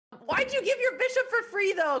Why'd you give your bishop for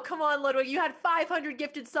free, though? Come on, Ludwig. You had 500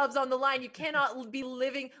 gifted subs on the line. You cannot be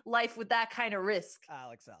living life with that kind of risk.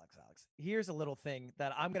 Alex. Here's a little thing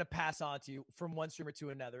that I'm going to pass on to you from one streamer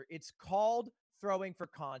to another. It's called throwing for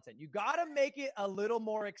content. You got to make it a little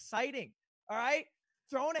more exciting. All right?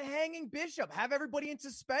 Throwing a hanging bishop. Have everybody in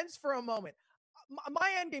suspense for a moment.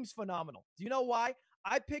 My endgame's phenomenal. Do you know why?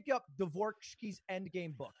 I pick up Dvorsky's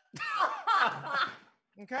endgame book.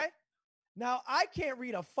 Okay? Now, I can't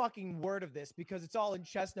read a fucking word of this because it's all in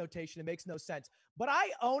chess notation. It makes no sense. But I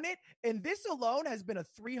own it, and this alone has been a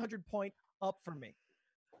 300-point up for me.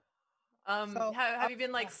 Have you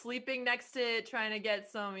been like sleeping next to it, trying to get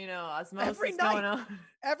some, osmosis every going night, on?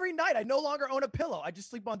 Every night. I no longer own a pillow. I just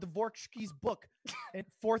sleep on Dvorsky's book in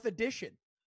 4th edition.